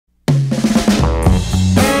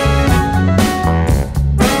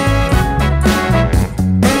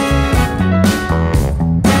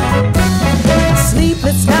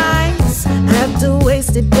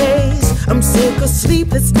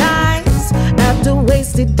sleepless nights after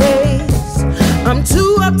wasted days. I'm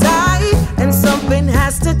too uptight and something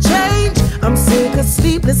has to change. I'm sick of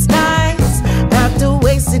sleepless nights after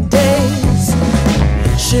wasted days.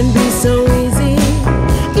 Shouldn't be so easy,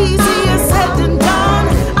 easier said than done.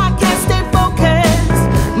 I can't stay focused,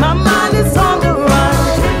 my mind is on the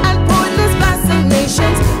run, and pointless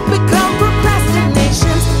fascinations become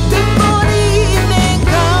procrastinations. Before the evening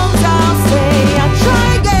comes, I'll say I'll try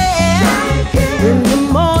again in the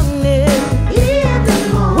morning.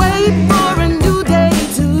 Wait for a new day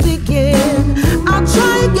to begin. I'll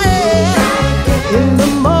try again in the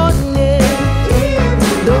morning.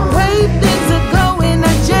 The way things are going,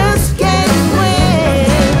 I just can't win.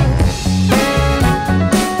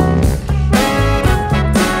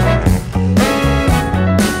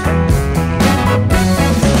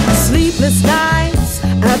 Sleepless nights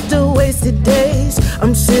after wasted days.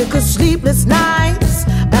 I'm sick of sleepless nights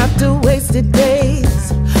after wasted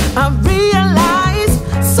days. I realize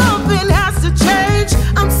something has to change.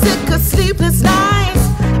 I'm sick of sleepless nights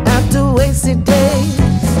after wasted days.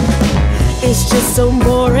 It's just so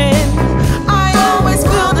boring.